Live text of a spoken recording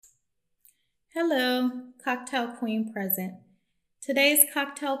Hello, Cocktail Queen present. Today's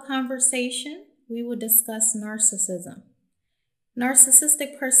cocktail conversation, we will discuss narcissism.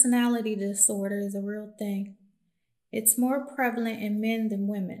 Narcissistic personality disorder is a real thing. It's more prevalent in men than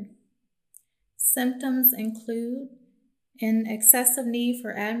women. Symptoms include an excessive need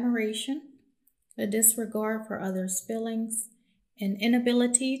for admiration, a disregard for others' feelings, an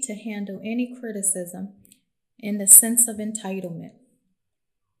inability to handle any criticism, and a sense of entitlement.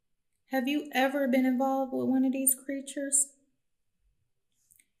 Have you ever been involved with one of these creatures?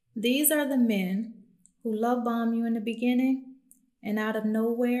 These are the men who love bomb you in the beginning and out of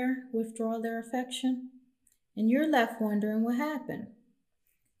nowhere withdraw their affection, and you're left wondering what happened.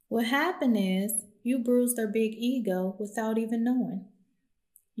 What happened is you bruised their big ego without even knowing.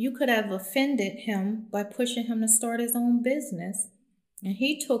 You could have offended him by pushing him to start his own business, and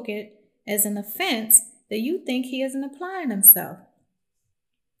he took it as an offense that you think he isn't applying himself.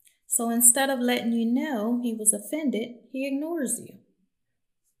 So instead of letting you know he was offended, he ignores you.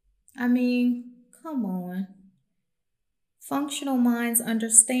 I mean, come on. Functional minds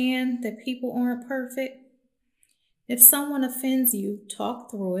understand that people aren't perfect. If someone offends you,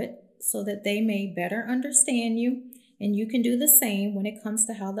 talk through it so that they may better understand you, and you can do the same when it comes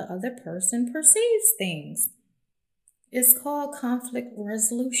to how the other person perceives things. It's called conflict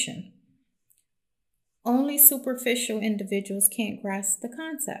resolution. Only superficial individuals can't grasp the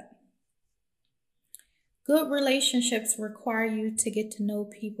concept. Good relationships require you to get to know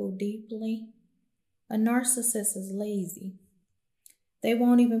people deeply. A narcissist is lazy. They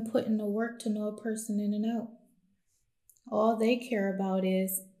won't even put in the work to know a person in and out. All they care about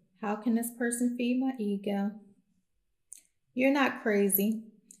is, how can this person feed my ego? You're not crazy.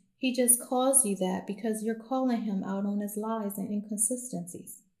 He just calls you that because you're calling him out on his lies and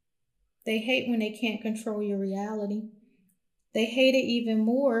inconsistencies. They hate when they can't control your reality. They hate it even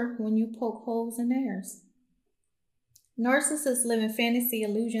more when you poke holes in theirs. Narcissists live in fantasy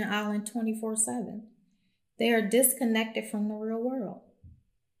illusion island 24/7. They are disconnected from the real world.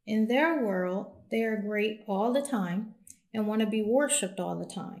 In their world, they are great all the time and want to be worshipped all the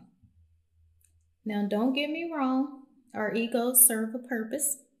time. Now, don't get me wrong, our egos serve a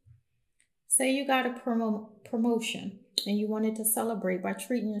purpose. Say you got a promotion and you wanted to celebrate by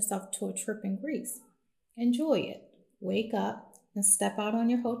treating yourself to a trip in Greece. Enjoy it. Wake up and step out on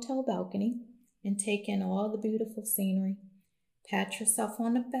your hotel balcony and take in all the beautiful scenery. Pat yourself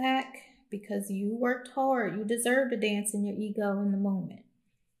on the back because you worked hard. You deserve to dance in your ego in the moment.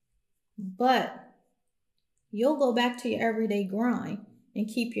 But you'll go back to your everyday grind and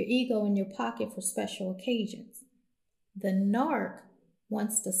keep your ego in your pocket for special occasions. The narc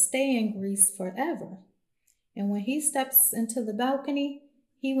wants to stay in Greece forever. And when he steps into the balcony,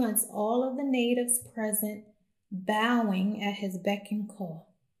 he wants all of the natives present bowing at his beck and call.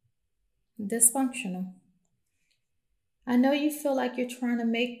 Dysfunctional. I know you feel like you're trying to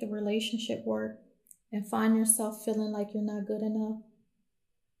make the relationship work and find yourself feeling like you're not good enough.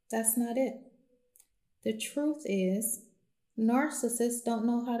 That's not it. The truth is, narcissists don't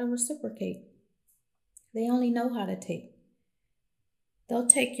know how to reciprocate. They only know how to take. They'll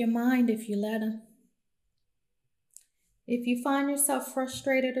take your mind if you let them. If you find yourself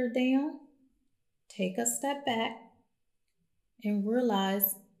frustrated or down, take a step back and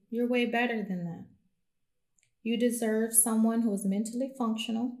realize you're way better than that. You deserve someone who is mentally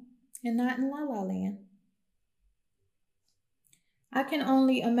functional and not in la la land. I can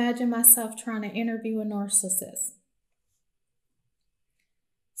only imagine myself trying to interview a narcissist.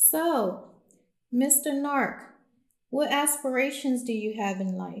 So, Mr. Narc, what aspirations do you have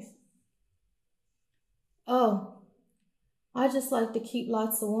in life? Oh, I just like to keep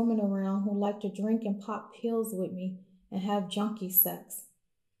lots of women around who like to drink and pop pills with me and have junkie sex.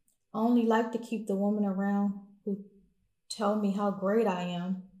 I only like to keep the women around who tell me how great I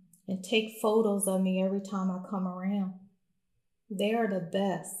am and take photos of me every time I come around. They are the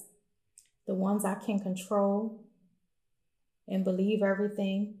best. The ones I can control and believe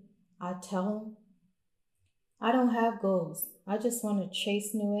everything I tell them. I don't have goals. I just want to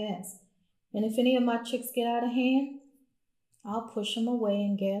chase new ass. And if any of my chicks get out of hand, I'll push them away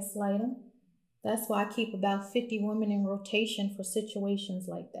and gaslight them. That's why I keep about 50 women in rotation for situations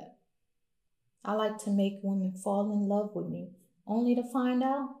like that. I like to make women fall in love with me, only to find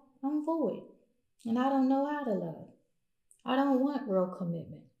out I'm void and I don't know how to love. I don't want real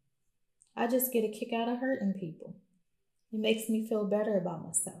commitment. I just get a kick out of hurting people. It makes me feel better about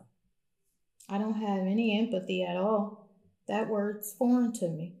myself. I don't have any empathy at all. That word's foreign to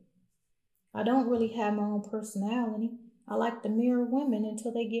me. I don't really have my own personality. I like to mirror women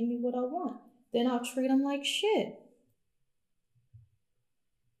until they give me what I want. Then I'll treat them like shit.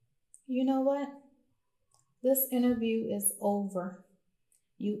 You know what? This interview is over.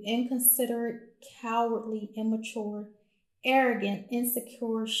 You inconsiderate, cowardly, immature, arrogant,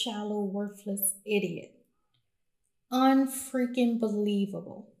 insecure, shallow, worthless idiot. Unfreaking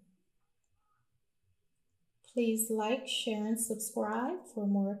believable. Please like, share, and subscribe for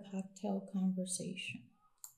more cocktail conversation.